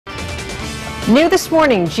New this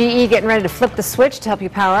morning, GE getting ready to flip the switch to help you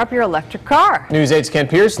power up your electric car. News 8's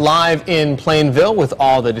Kent Pierce live in Plainville with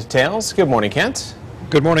all the details. Good morning, Kent.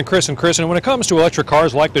 Good morning, Chris. And when it comes to electric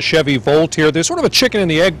cars like the Chevy Volt here, there's sort of a chicken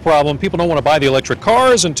and the egg problem. People don't want to buy the electric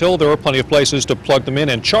cars until there are plenty of places to plug them in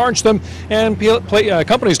and charge them. And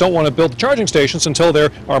companies don't want to build charging stations until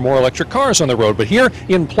there are more electric cars on the road. But here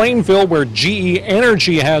in Plainville, where GE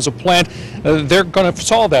Energy has a plant, they're going to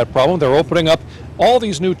solve that problem. They're opening up all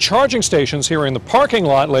these new charging stations here in the parking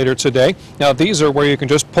lot later today. Now, these are where you can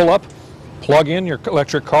just pull up, plug in your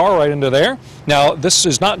electric car right into there. Now, this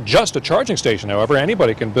is not just a charging station, however.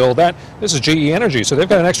 Anybody can build that. This is GE Energy, so they've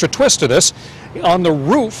got an extra twist to this. On the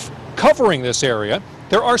roof covering this area,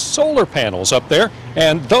 there are solar panels up there,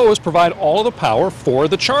 and those provide all of the power for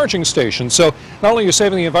the charging station. So not only are you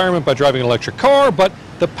saving the environment by driving an electric car, but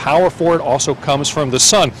the power for it also comes from the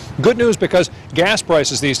sun. Good news, because gas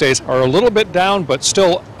prices these days are a little bit down, but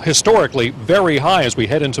still historically very high as we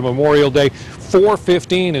head into Memorial Day.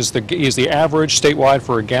 $4.15 is the average statewide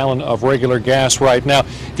for a gallon of regular gas right now.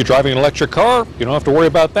 If you're driving an electric car, you don't have to worry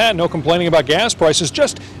about that. No complaining about gas prices,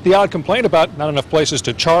 just the odd complaint about not enough places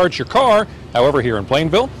to charge your car. However, here in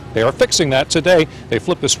Plainville, they are fixing that today. They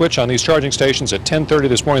flipped the switch on these charging stations at 10:30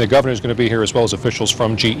 this morning. The governor is going to be here, as well as officials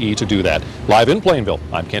from GE, to do that. Live in Plainville,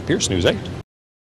 I'm Kent Pierce, News 8.